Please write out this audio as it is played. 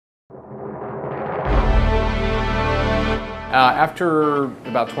After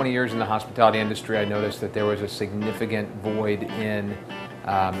about 20 years in the hospitality industry, I noticed that there was a significant void in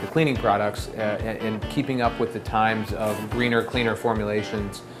the cleaning products in keeping up with the times of greener, cleaner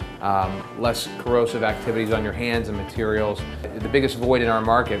formulations, less corrosive activities on your hands and materials. The biggest void in our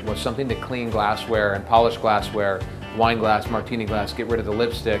market was something to clean glassware and polish glassware, wine glass, martini glass, get rid of the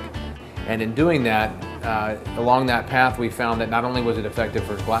lipstick. And in doing that, along that path, we found that not only was it effective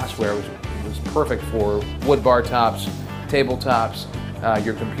for glassware, it was perfect for wood bar tops, tabletops,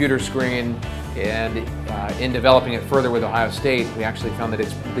 your computer screen, and in developing it further with Ohio State, we actually found that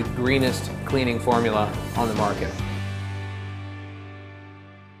it's the greenest cleaning formula on the market.